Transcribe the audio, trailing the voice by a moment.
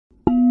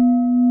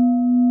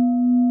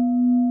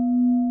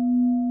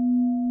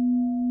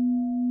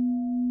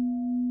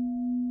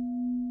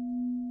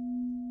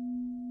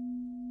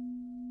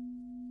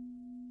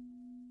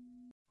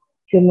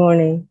Good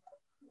morning.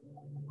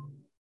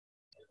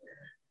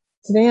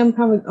 Today I'm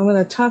going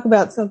to talk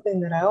about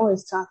something that I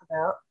always talk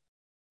about,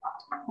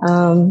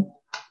 um,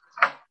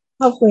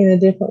 hopefully in a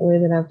different way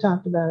than I've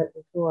talked about it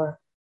before.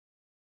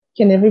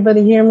 Can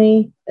everybody hear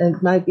me?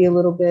 It might be a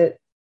little bit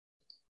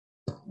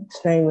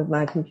strained with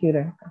my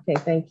computer.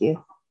 Okay, thank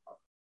you.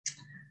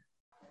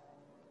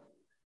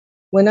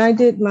 When I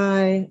did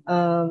my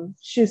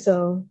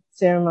Shuso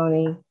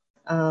ceremony,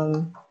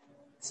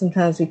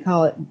 sometimes we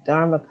call it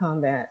Dharma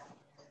combat,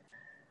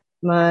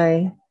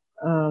 my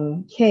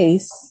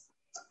case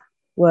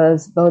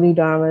was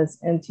Bodhidharma's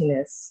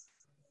emptiness.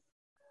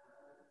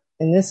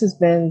 And this has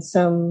been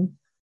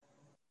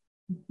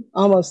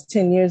almost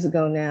 10 years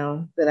ago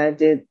now that I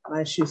did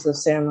my Shuso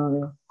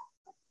ceremony.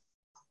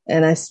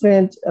 And I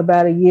spent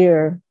about a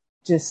year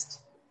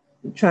just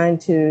trying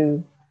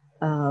to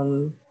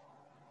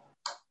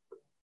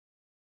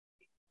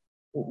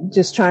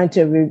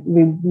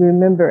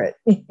remember it,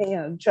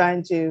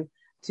 trying to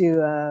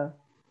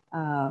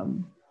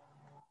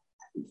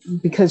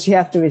because you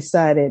have to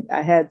recite it.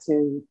 I had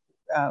to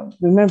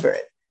remember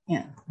it.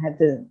 Yeah, I had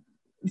to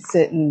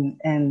sit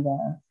and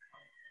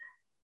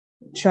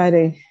try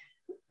to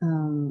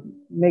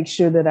make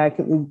sure that I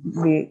could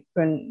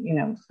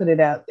put it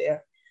out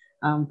there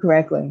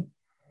correctly.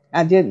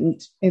 I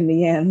didn't in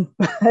the end,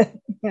 but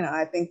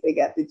I think they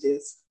got the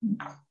gist.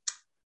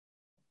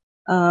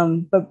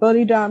 But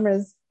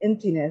Bodhidharma's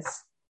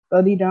emptiness,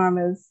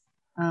 Bodhidharma's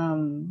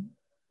don't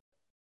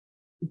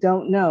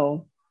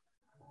know,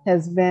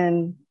 has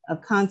been a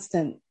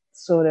constant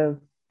sort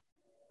of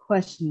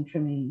question for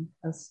me,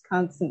 a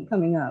constant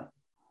coming up.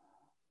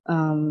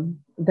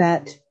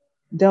 That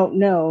don't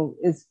know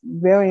is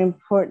very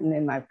important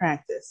in my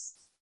practice.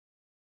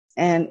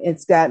 And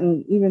it's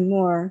gotten even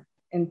more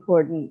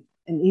important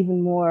and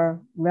even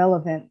more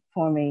relevant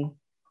for me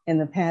in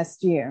the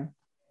past year.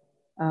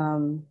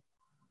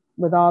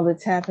 With all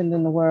that's happened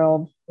in the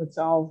world, what's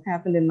all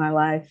happened in my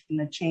life and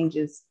the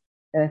changes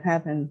that have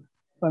happened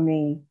for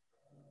me,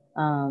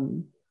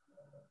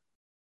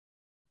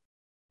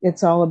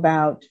 it's all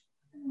about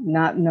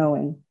not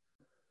knowing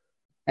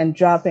and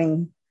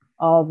dropping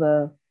all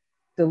the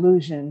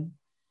delusional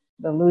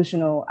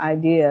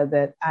idea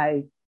that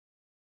I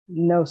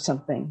know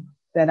something,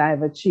 that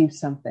I've achieved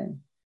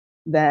something,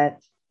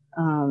 that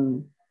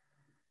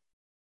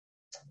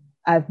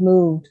I've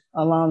moved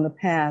along the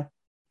path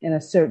in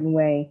a certain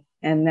way,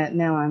 and that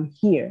now I'm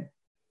here.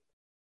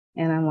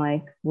 And I'm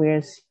like,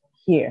 where's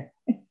here?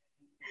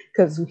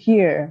 Because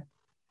here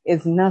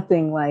is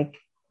nothing like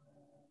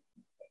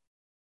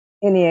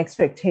any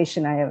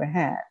expectation I ever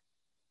had.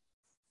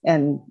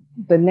 And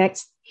the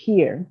next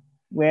here,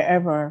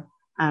 wherever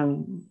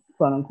I'm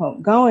quote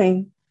unquote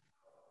going,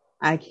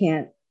 I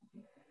can't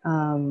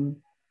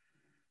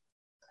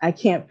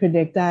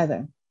predict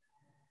either.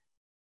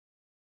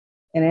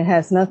 And it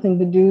has nothing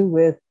to do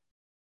with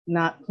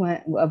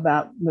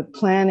with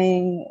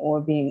planning or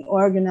being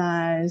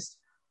organized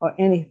or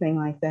anything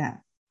like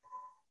that.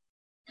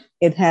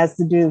 It has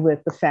to do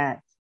with the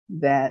fact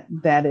that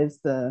that is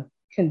the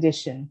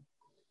condition,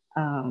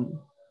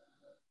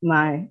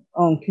 my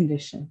own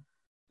condition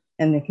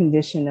and the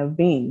condition of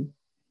being.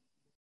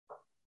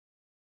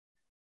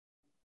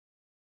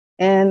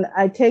 And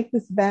I take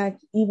this back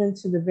even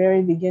to the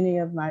very beginning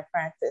of my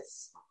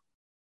practice.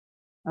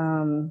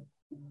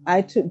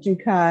 I took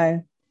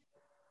Jukai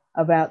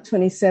about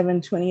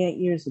 27, 28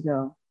 years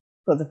ago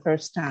for the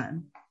first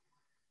time.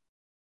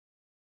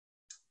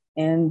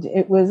 And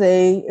it was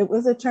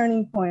a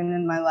turning point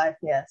in my life,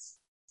 yes.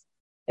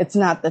 It's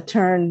not the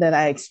turn that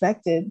I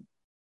expected.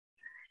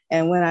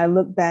 And when I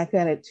look back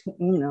at it,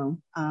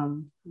 when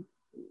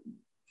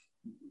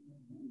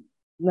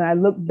I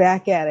look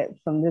back at it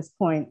from this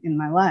point in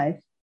my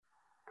life,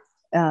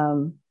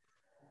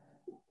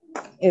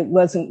 it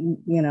wasn't,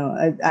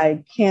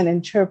 I can't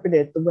interpret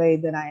it the way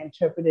that I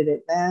interpreted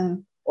it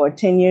then or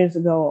 10 years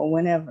ago or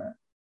whenever.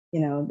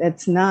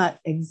 That's not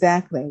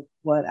exactly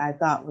what I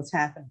thought was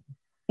happening.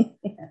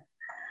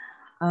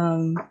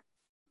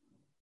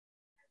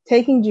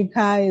 Taking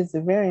Jukai is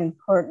a very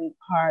important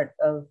part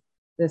of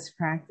this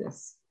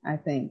practice, I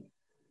think.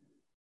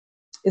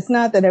 It's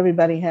not that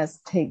everybody has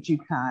to take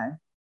Jukai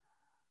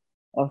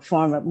or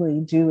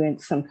formally do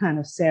some kind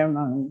of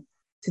ceremony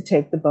to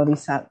take the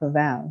Bodhisattva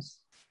vows.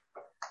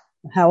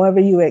 However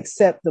you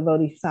accept the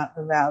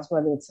Bodhisattva vows,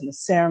 whether it's in a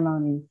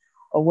ceremony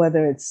or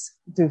whether it's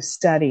through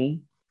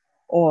study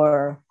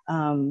or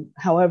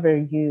however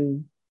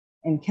you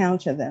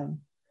encounter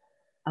them,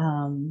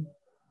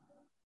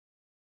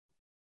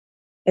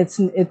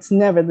 it's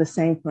never the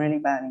same for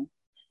anybody.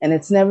 And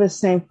it's never the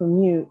same for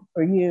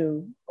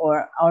you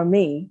or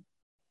me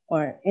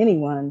or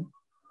anyone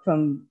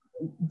from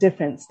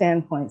different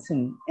standpoints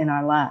in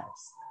our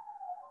lives.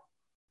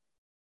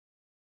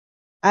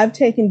 I've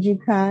taken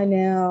Jukai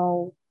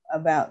now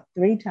about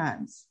 3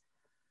 times.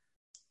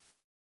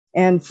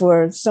 And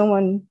for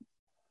someone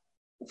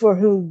for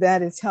who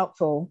that is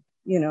helpful,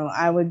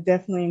 I would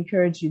definitely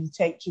encourage you to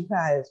take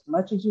Jukai as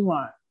much as you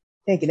want.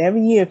 Take it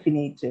every year if you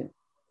need to.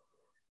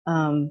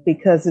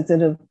 because it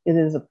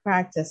is a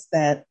practice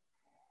that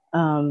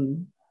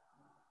of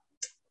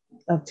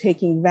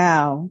taking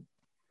vow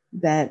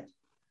that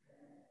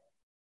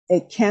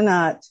it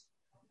cannot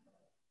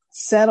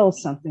settle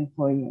something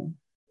for you.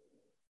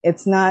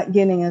 It's not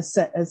getting a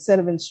set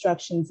of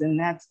instructions and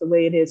that's the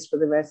way it is for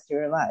the rest of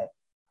your life.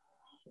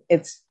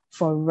 It's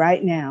for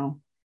right now.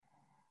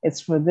 It's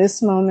for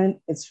this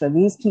moment. It's for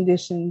these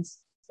conditions.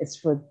 It's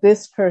for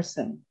this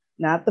person,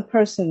 not the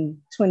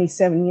person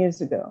 27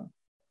 years ago,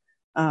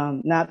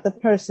 not the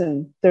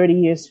person 30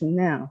 years from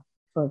now,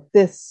 for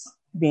this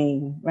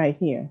being right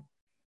here.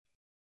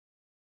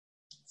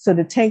 So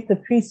to take the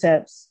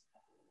precepts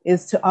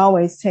is to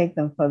always take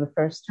them for the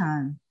first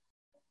time.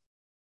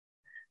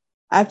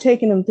 I've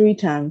taken them 3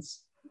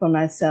 times for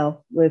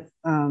myself with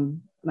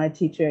my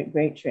teacher at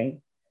Great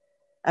Tree.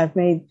 I've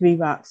made 3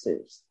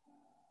 boxes.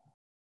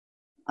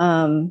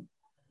 In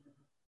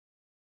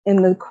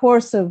the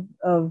course of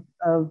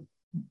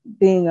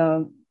being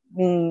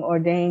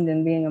ordained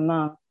and being a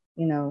monk,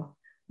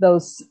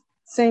 those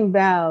same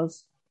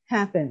vows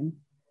happen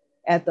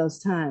at those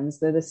times.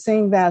 They're the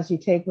same vows you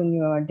take when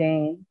you're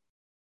ordained.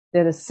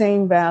 They're the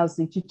same vows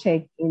that you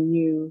take when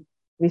you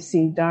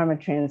receive Dharma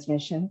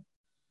transmission.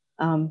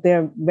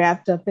 They're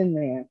wrapped up in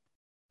there,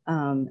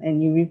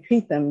 and you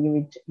repeat them,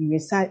 you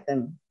recite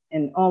them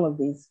in all of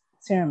these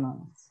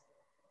ceremonies.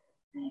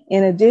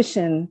 In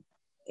addition,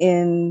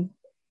 in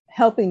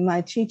helping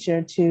my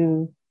teacher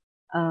to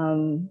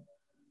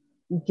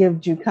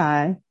give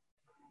Jukai,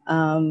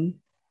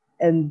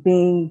 and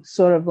being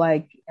sort of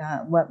like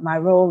what my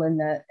role in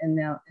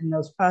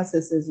those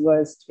processes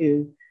was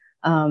to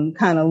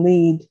kind of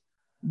lead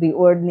the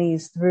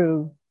ordinees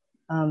through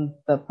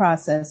the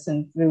process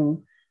and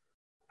through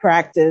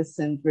practice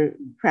and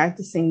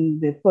practicing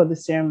before the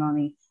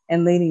ceremony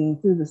and leading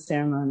through the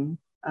ceremony.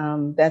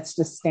 That's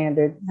just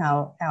standard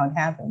how it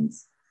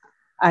happens.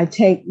 I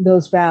take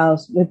those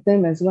vows with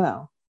them as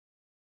well.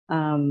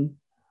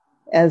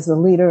 As the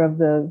leader of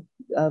the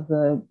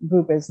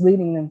group, as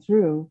leading them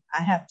through,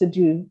 I have to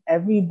do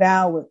every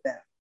vow with them.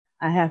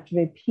 I have to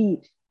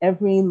repeat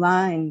every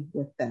line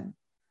with them.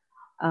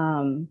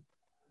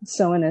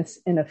 So in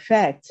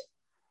effect,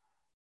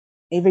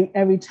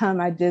 every time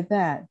I did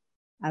that,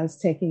 I was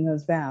taking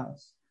those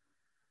vows.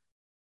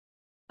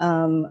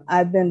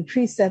 I've been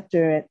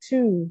preceptor at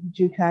 2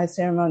 Jukai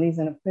ceremonies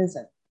in a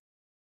prison.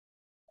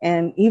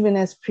 And even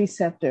as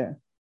preceptor,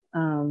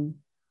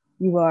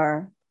 you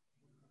are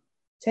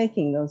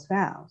taking those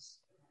vows.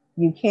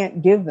 You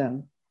can't give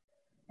them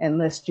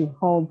unless you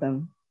hold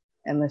them,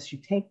 unless you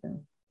take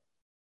them.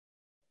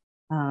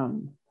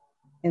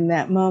 In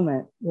that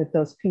moment with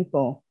those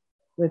people,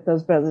 with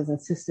those brothers and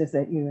sisters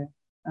that you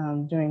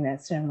were doing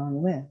that ceremony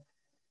with.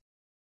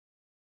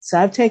 So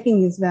I've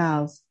taken these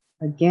vows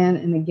again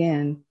and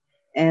again,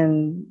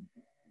 and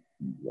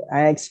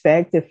I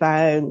expect if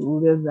I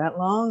live that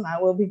long, I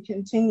will be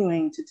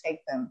continuing to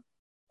take them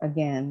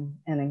again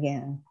and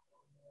again.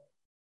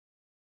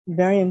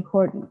 Very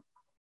important.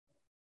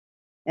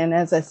 And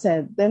as I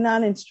said, they're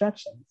not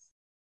instructions.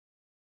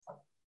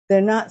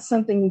 They're not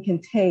something you can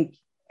take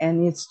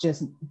and it's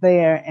just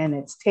there and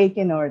it's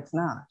taken or it's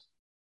not.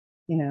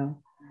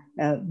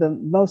 The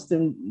most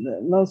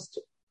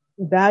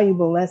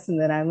valuable lesson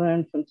that I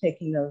learned from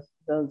taking those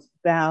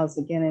vows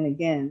again and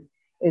again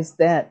is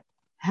that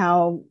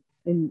how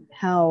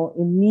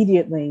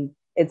immediately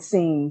it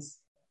seems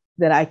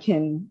that I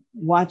can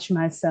watch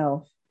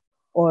myself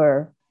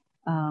or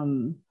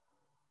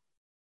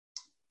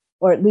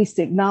at least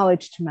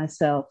acknowledge to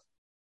myself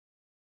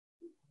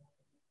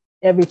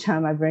every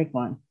time I break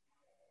one,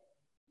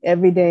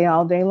 every day,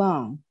 all day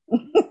long.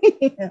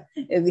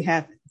 It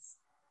happens.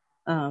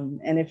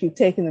 And if you've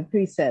taken the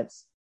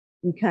precepts,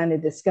 you kind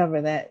of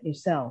discover that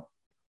yourself,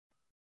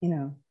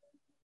 and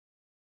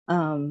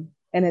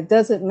it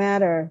doesn't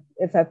matter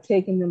if I've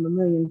taken them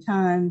 1,000,000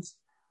 times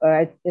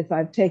or if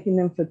I've taken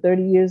them for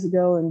 30 years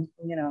ago and,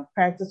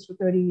 practiced for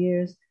 30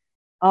 years,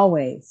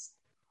 always,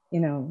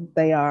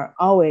 they are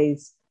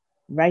always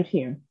right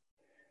here.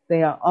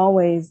 They are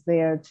always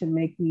there to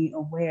make me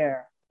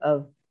aware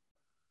of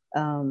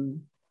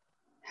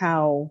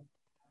how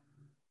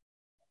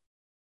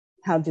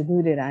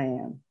deluded I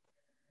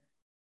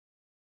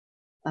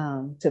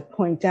am, to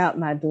point out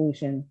my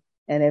delusion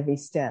at every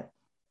step.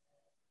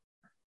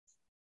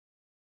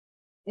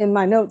 In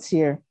my notes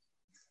here,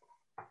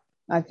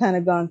 I've kind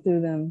of gone through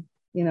them,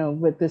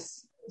 with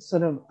this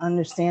sort of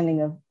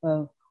understanding of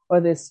or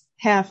this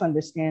half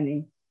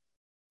understanding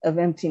of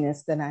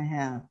emptiness that I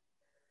have.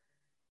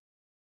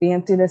 The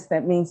emptiness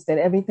that means that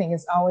everything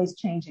is always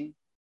changing.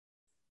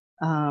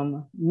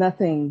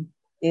 Nothing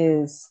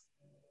is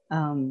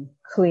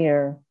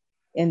clear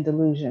in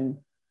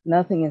delusion.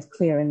 Nothing is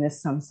clear in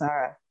this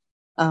samsara.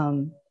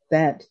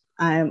 That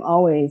I am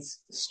always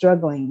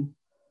struggling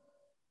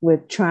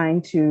with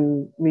trying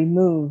to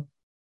remove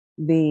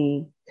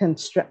the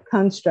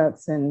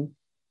constructs and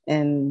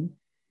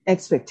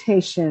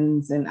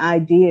expectations and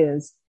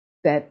ideas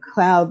that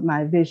cloud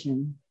my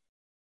vision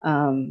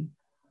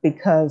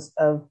because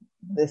of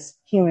this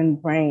human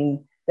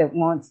brain that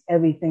wants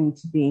everything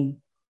to be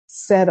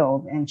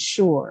settled and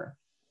sure.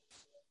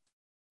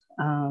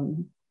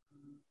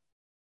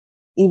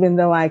 Even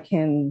though I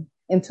can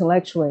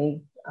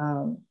intellectually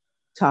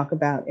talk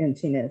about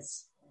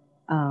emptiness,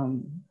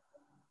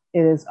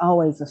 it is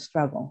always a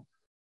struggle.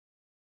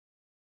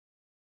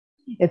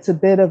 It's a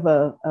bit of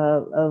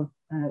a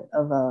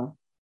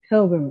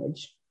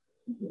pilgrimage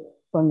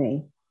for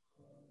me.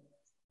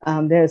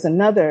 There's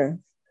another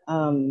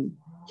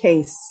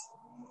case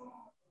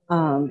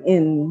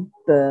in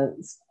the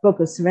Book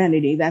of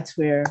Serenity. That's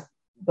where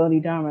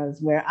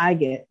Bodhidharma's, where I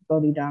get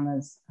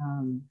Bodhidharma's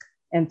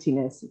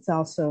emptiness. It's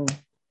also,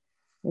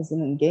 is it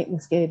in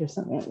Gateless Gate or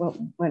something? Well,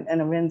 an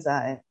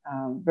Arenzai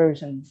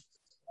version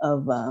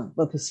of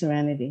Book of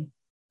Serenity.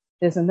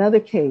 There's another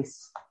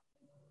case,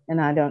 and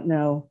I don't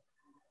know,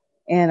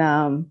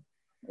 and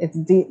it's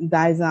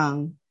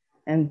Daizang,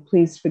 and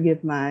please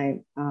forgive my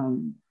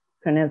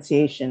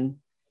pronunciation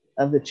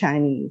of the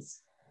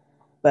Chinese,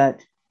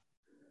 but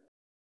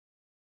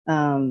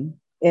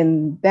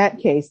in that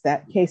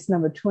case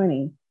number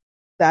 20,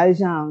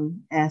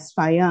 Daizang asks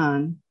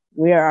Fayan,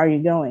 "Where are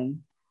you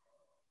going?"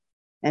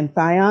 And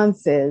Fayan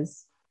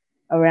says,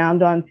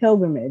 "Around on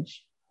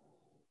pilgrimage."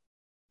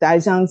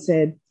 Daizang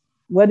said,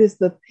 "What is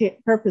the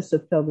purpose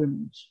of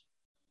pilgrimage?"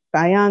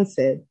 Fayan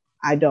said,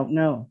 "I don't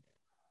know."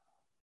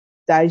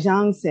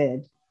 Daizang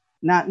said,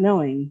 "Not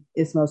knowing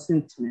is most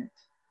intimate."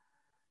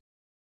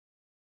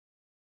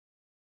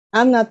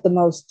 I'm not the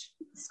most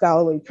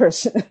scholarly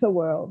person in the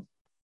world.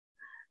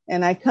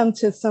 And I come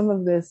to some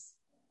of this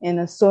in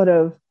a sort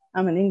of,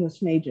 I'm an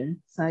English major,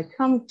 so I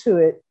come to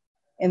it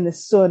in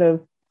this sort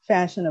of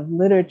fashion of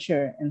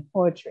literature and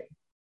poetry.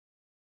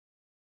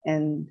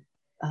 And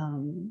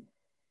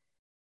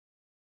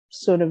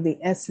sort of the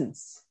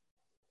essence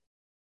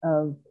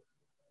of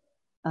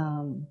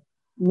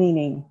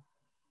meaning,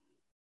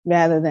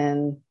 rather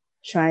than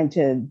trying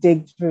to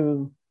dig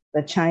through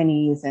the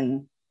Chinese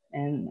and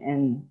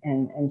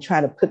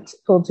try to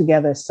pull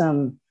together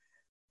some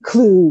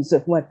clues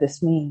of what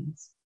this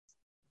means.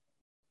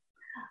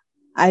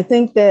 I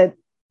think that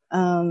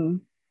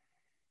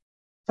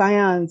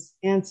Fayan's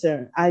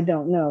answer, "I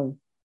don't know,"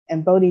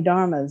 and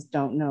Bodhidharma's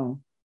 "don't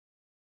know,"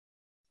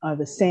 are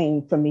the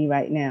same for me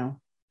right now.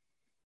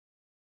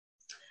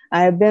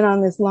 I have been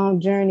on this long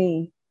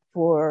journey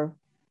for,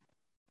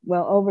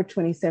 well, over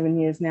 27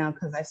 years now,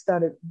 because I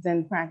started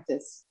Zen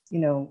practice,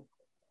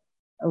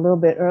 a little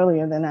bit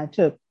earlier than I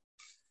took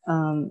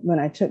when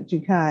I took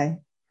Jukai.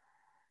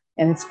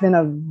 And it's been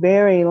a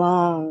very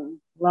long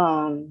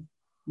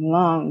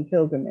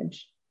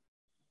pilgrimage.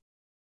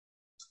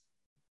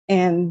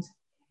 And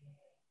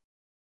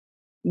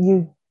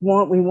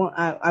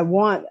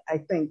I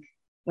think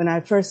when I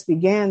first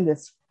began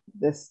this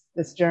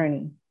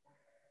journey,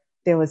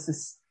 there was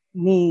this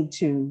need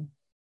to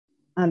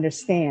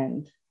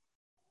understand,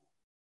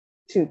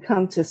 to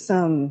come to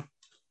some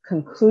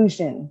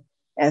conclusion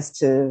as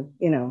to,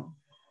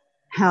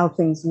 how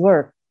things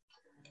work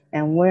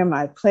and where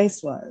my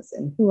place was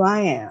and who I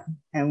am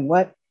and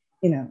what,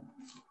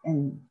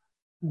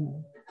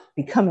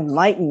 become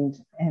enlightened.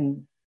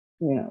 And,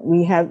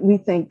 we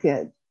think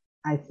that,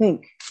 I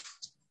think,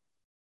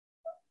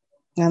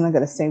 I'm not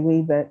going to say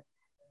we, but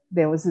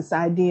there was this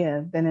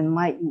idea that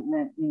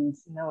enlightenment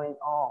means knowing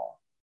all,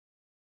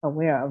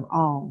 aware of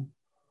all,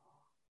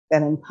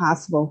 that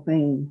impossible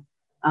thing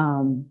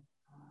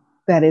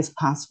that is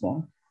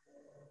possible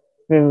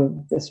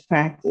through this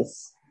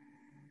practice,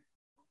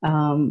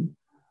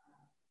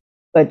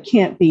 but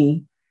can't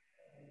be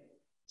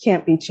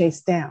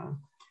chased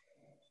down,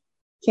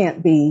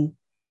 can't be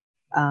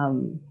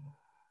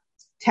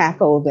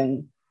tackled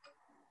and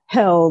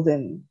held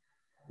and,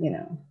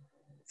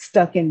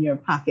 stuck in your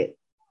pocket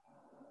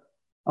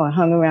or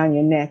hung around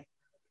your neck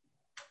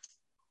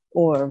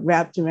or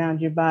wrapped around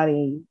your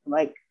body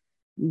like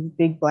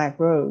big black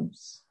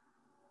robes.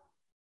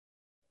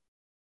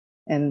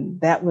 And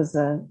that was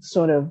a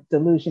sort of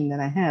delusion that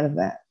I had of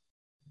that.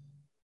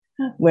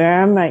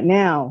 Where I'm right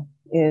now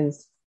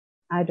is,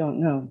 I don't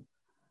know.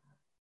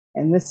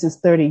 And this is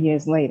 30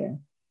 years later.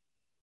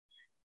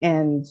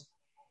 And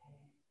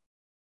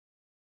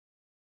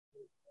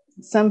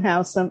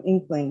somehow some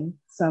inkling,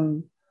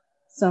 some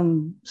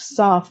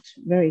soft,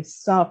 very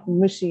soft,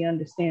 mushy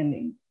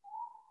understanding,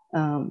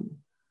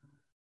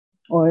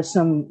 or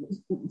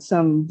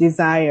some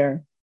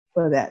desire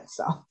for that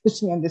soft,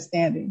 mushy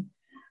understanding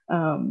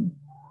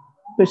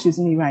pushes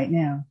me right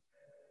now.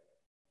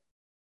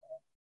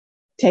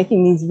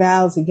 Taking these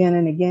vows again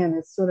and again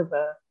is sort of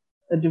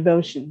a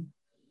devotion.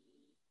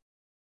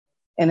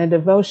 And a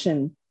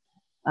devotion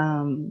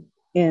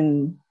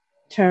in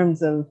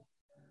terms of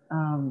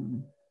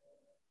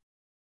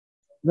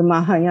the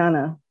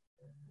Mahayana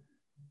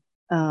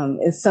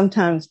is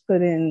sometimes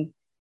put in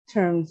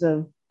terms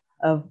of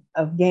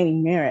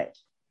gaining merit.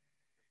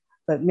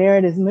 But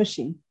merit is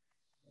mushy,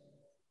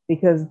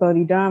 because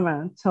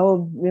Bodhidharma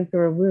told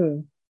Emperor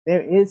Wu,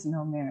 there is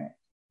no merit.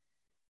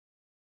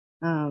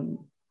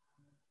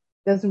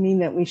 Doesn't mean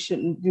that we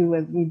shouldn't do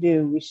what we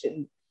do. We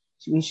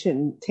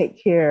shouldn't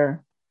take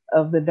care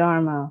of the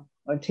Dharma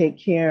or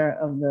take care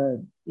of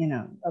the,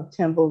 of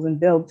temples and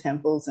build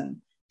temples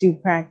and do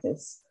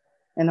practice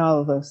and all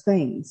of those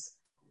things.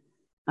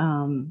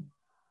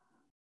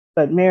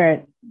 But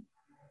merit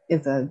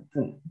is a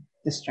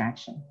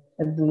distraction,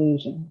 a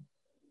delusion.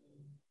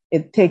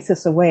 It takes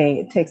us away.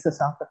 It takes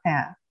us off the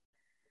path.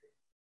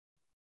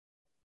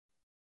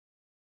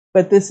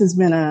 But this has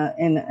been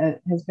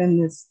has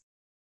been this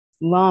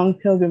long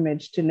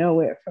pilgrimage to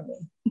nowhere for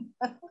me.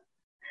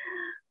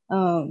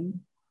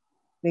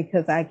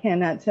 Because I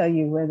cannot tell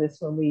you where this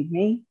will lead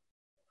me.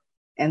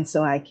 And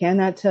so I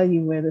cannot tell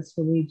you where this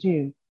will lead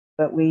you.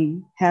 But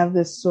we have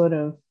this sort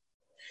of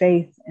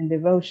faith and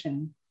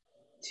devotion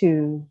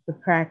to the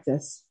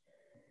practice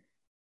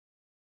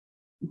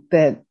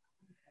that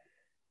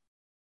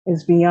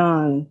is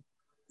beyond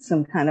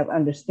some kind of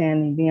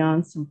understanding,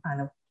 beyond some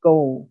kind of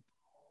goal,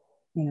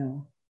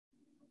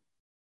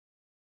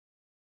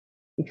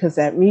 because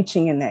that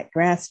reaching and that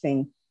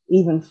grasping,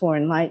 even for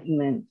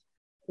enlightenment,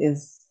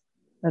 is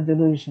a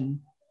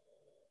delusion,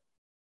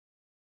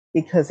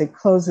 because it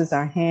closes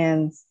our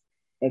hands,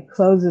 it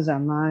closes our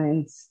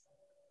minds,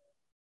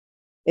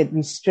 it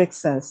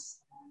restricts us,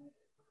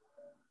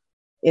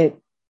 it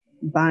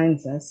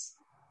binds us.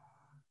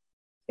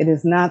 It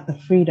is not the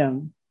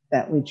freedom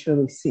that we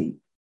truly seek.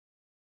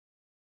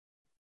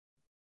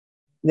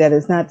 That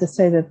is not to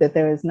say that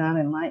there is not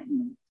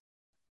enlightenment,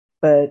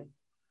 but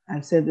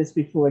I've said this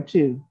before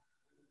too,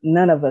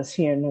 none of us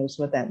here knows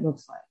what that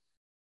looks like.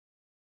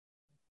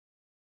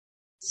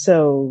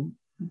 So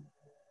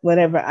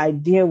whatever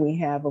idea we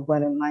have of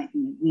what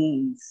enlightenment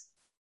means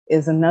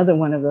is another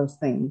one of those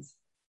things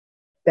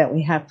that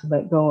we have to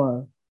let go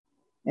of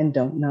and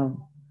don't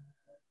know.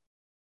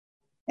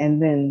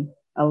 And then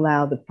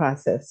allow the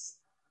process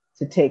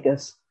to take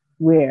us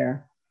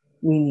where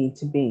we need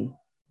to be,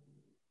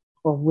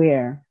 or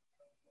where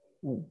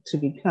to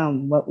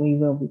become what we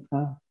will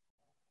become.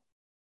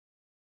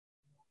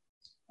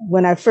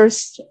 One of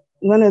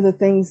the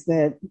things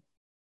that,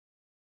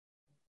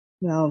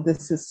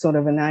 this is sort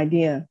of an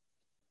idea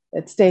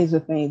that stays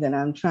with me that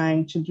I'm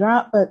trying to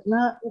drop, but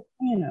not,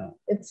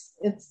 it's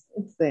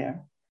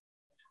there.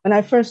 When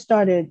I first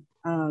started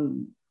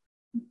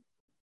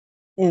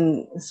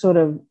in sort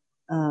of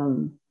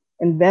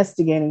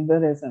investigating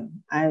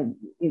Buddhism, I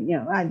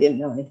didn't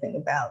know anything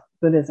about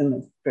Buddhism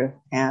as a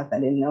path. I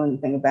didn't know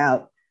anything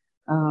about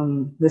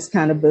this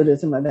kind of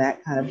Buddhism or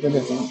that kind of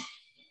Buddhism.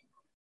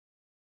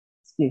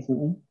 Excuse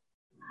me.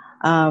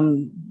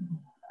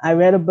 I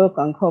read a book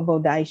on Kobo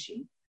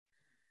Daishi.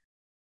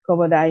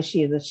 Kobo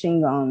Daishi is a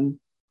Shingon,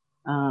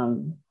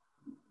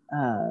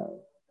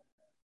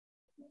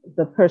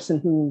 the person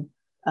who,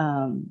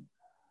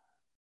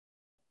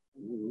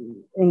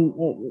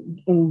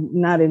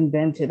 not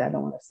invented, I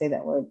don't want to say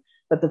that word,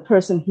 but the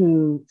person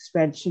who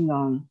spread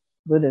Shingon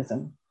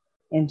Buddhism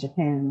in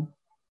Japan.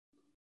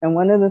 And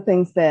one of the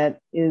things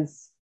that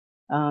is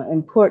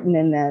important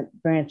in that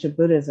branch of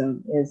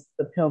Buddhism is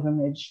the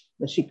pilgrimage,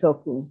 the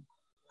Shikoku,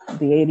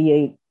 the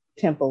 88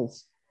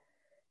 temples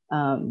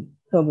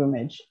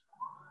pilgrimage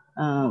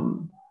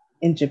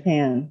in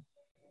Japan.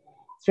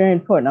 It's very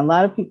important. A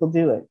lot of people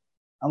do it.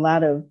 A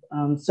lot of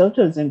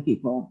Soto Zen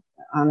people,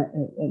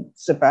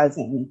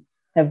 surprisingly,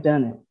 have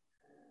done it.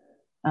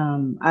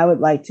 I would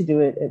like to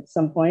do it at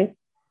some point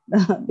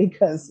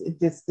because it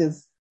just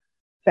is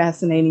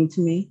fascinating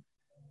to me.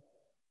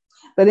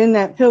 But in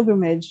that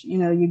pilgrimage,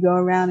 you go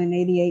around in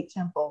 88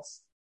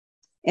 temples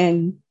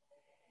and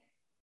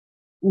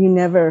you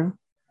never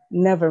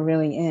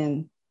really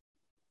end,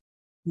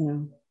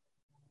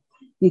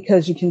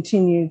 because you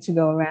continue to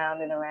go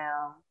around and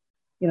around.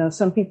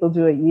 Some people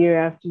do it year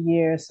after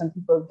year. Some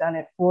people have done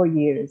it 4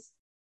 years.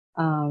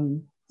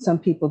 Some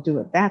people do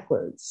it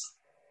backwards.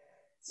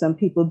 Some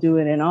people do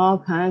it in all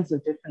kinds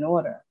of different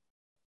order.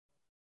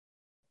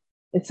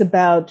 It's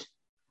about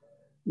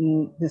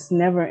this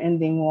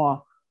never-ending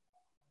walk.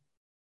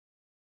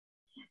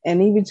 And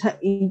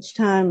each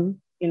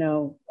time,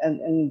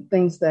 and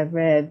things that I've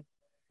read,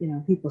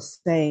 people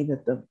say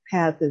that the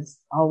path is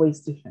always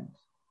different.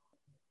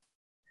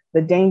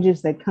 The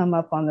dangers that come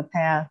up on the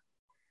path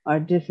are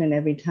different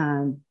every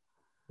time.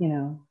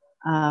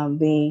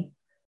 The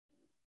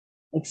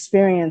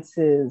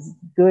experiences,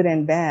 good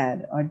and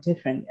bad, are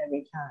different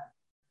every time.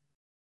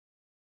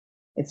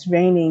 It's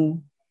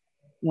raining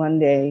one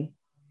day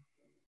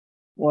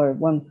or at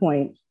one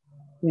point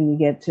when you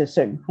get to a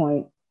certain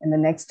point, and the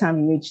next time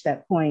you reach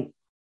that point,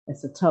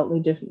 it's a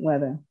totally different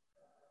weather.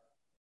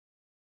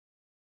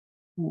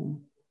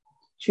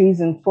 Trees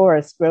and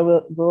forests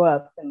grow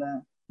up in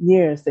the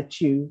years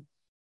that you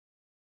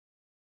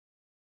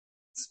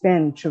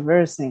spend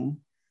traversing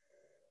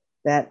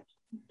that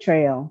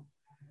trail.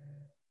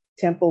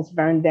 Temples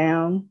burn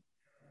down.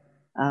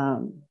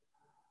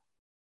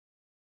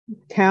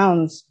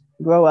 Towns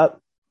grow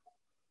up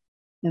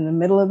in the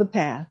middle of the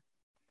path.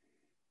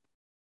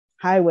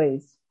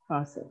 Highways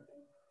cross it.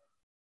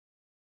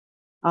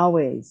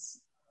 Always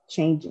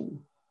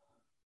changing.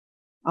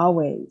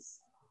 Always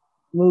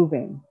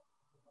moving.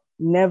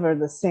 Never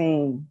the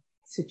same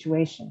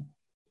situation.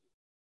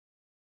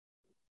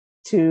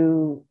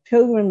 to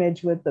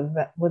pilgrimage with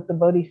the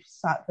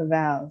Bodhisattva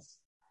vows,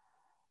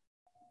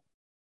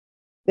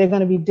 they're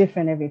going to be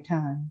different every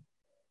time.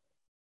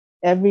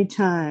 Every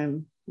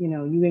time, we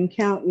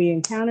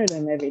encounter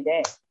them every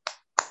day.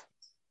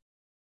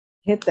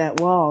 Hit that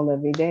wall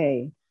every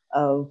day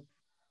of,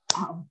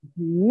 oh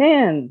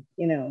man,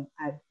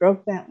 I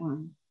broke that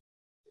one.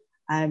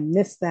 I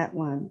missed that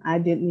one. I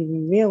didn't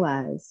even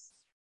realize.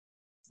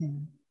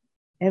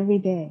 Every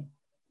day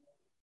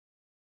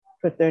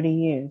for 30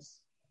 years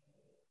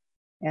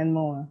and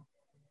more.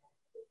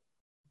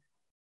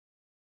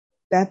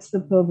 That's the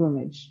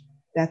pilgrimage.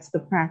 That's the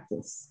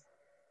practice.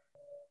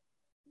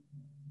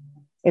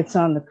 It's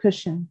on the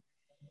cushion.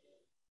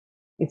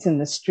 It's in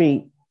the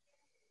street.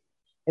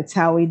 It's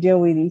how we deal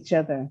with each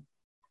other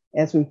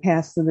as we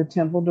pass through the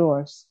temple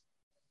doors.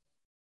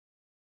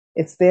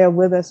 It's there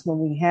with us when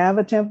we have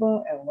a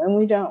temple and when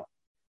we don't.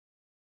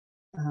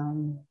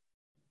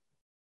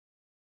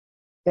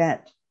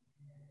 That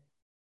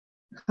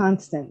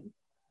constant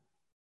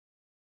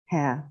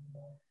path.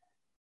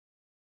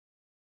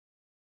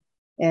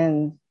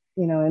 And,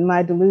 in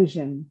my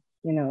delusion,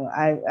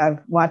 I've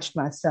watched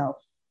myself,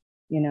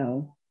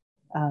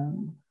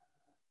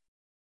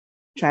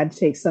 try to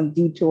take some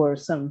detour,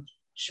 some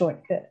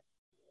shortcut.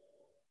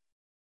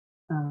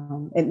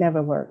 It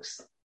never works.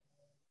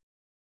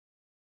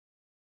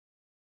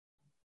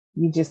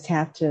 You just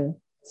have to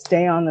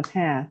stay on the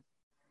path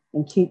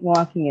and keep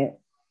walking it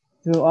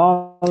through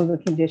all of the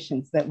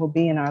conditions that will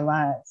be in our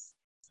lives.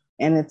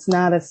 And it's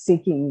not a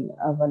seeking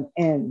of an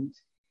end.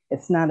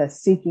 It's not a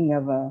seeking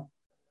of a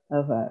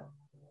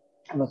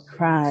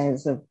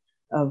prize of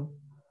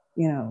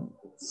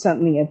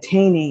something,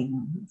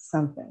 attaining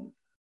something.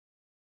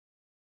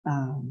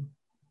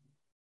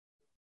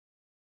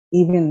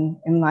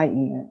 Even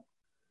enlightenment.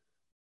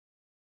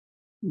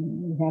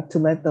 You have to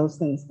let those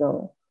things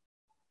go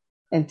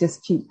and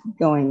just keep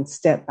going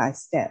step by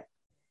step.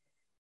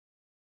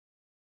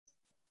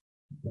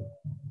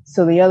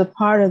 So the other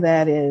part of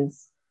that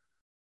is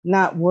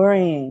not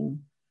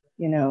worrying,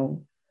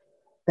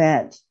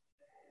 that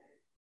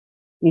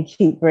you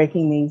keep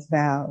breaking these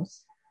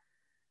vows.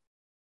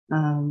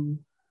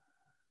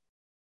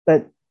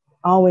 But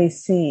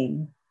always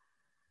seeing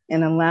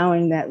and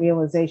allowing that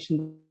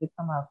realization to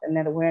come up and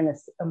that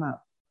awareness to come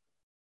up.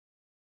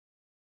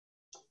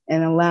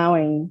 And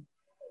allowing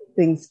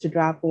things to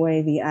drop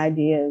away, the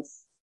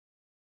ideas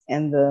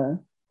and the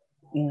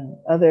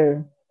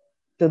other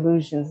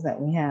delusions that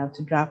we have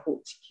to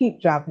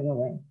keep dropping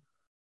away.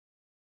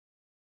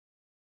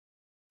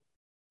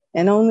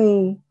 And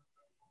only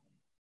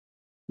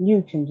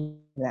you can do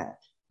that.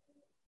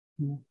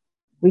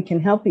 We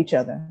can help each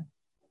other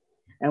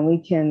and we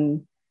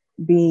can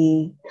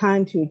be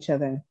kind to each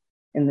other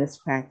in this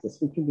practice.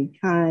 We can be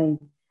kind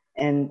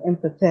and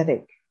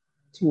empathetic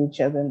to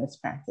each other in this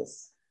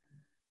practice.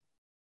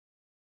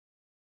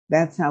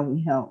 That's how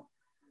we help.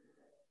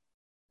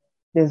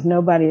 There's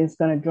nobody that's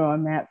going to draw a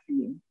map for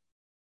you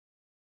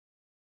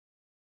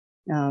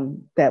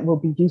that will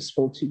be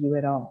useful to you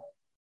at all.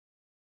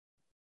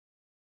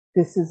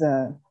 This is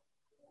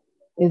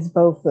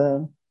both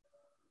a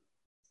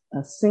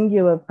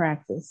singular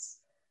practice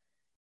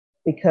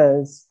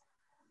because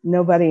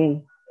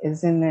nobody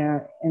is in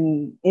there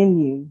in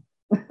you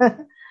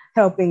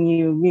helping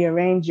you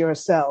rearrange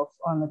yourself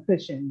on the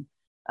cushion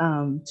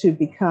to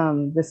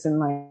become this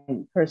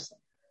enlightened person.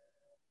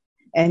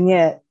 And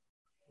yet,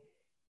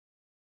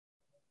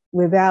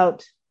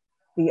 without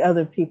the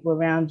other people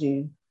around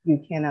you,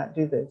 you cannot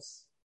do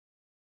this.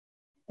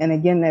 And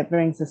again, that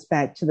brings us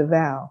back to the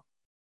vow.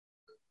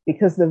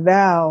 Because the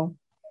vow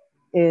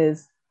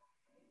is,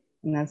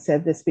 and I've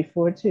said this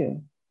before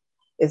too,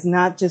 is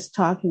not just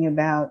talking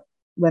about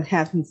what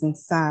happens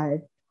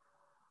inside.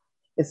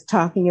 It's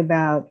talking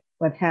about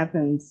what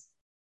happens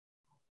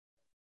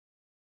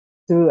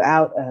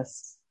throughout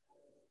us.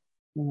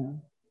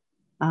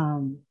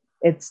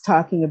 It's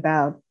talking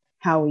about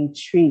how we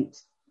treat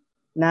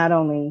not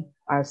only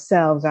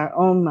ourselves, our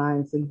own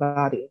minds and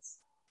bodies,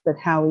 but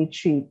how we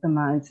treat the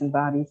minds and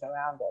bodies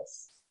around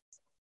us,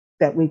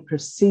 that we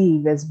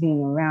perceive as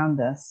being around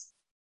us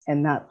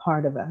and not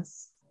part of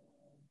us.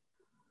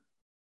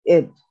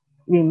 It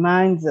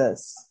reminds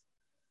us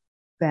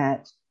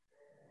of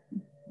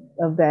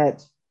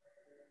that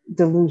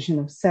delusion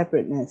of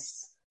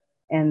separateness,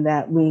 and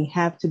that we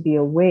have to be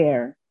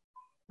aware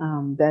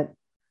that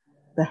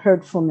the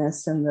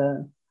hurtfulness and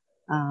the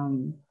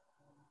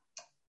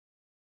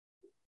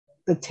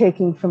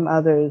taking from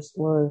others,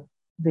 or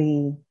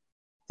the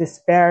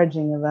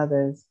disparaging of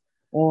others,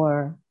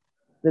 or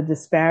the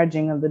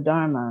disparaging of the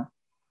Dharma,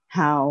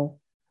 how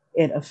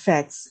it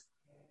affects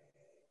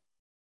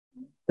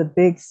the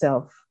big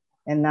self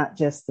and not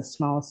just the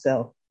small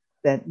self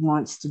that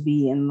wants to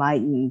be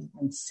enlightened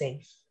and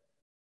safe.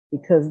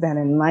 Because that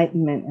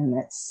enlightenment and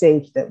that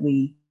safe that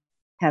we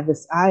have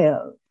this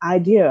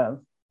idea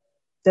of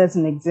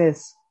doesn't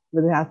exist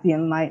without the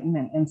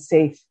enlightenment and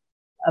safe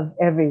of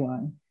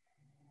everyone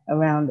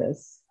around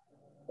us,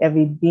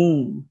 every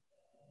being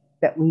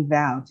that we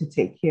vow to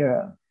take care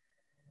of.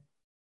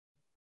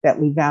 that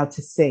we vow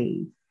to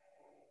save.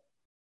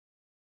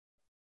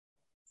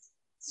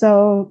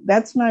 So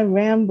that's my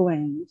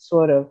rambling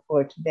sort of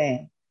for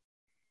today.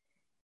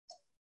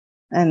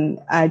 And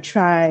I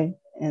try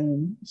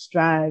and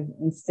strive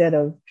instead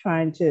of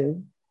trying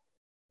to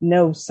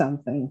know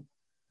something,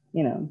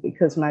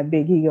 because my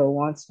big ego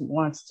wants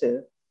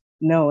to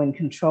know and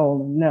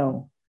control and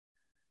know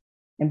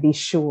and be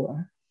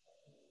sure.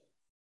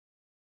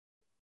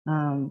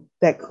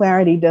 That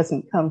clarity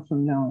doesn't come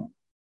from knowing.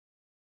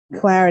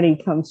 Clarity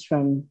comes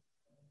from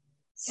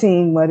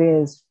seeing what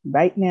is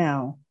right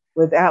now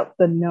without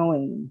the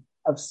knowing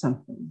of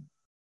something,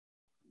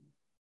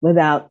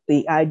 without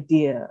the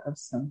idea of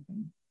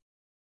something.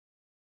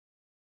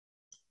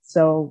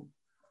 So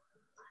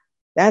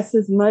that's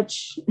as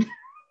much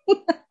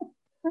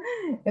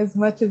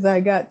as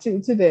I got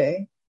to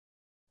today.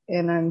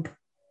 And I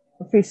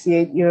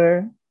appreciate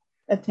your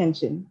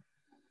attention.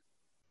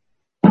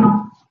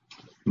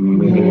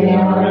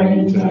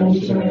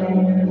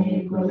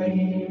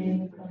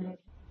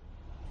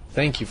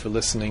 Thank you for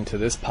listening to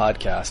this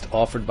podcast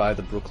offered by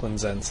the Brooklyn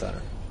Zen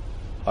Center.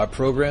 Our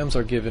programs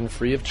are given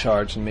free of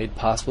charge and made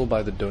possible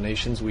by the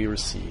donations we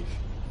receive.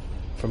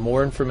 For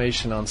more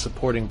information on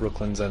supporting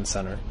Brooklyn Zen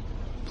Center,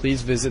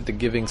 please visit the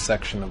giving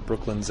section of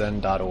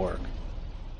brooklynzen.org.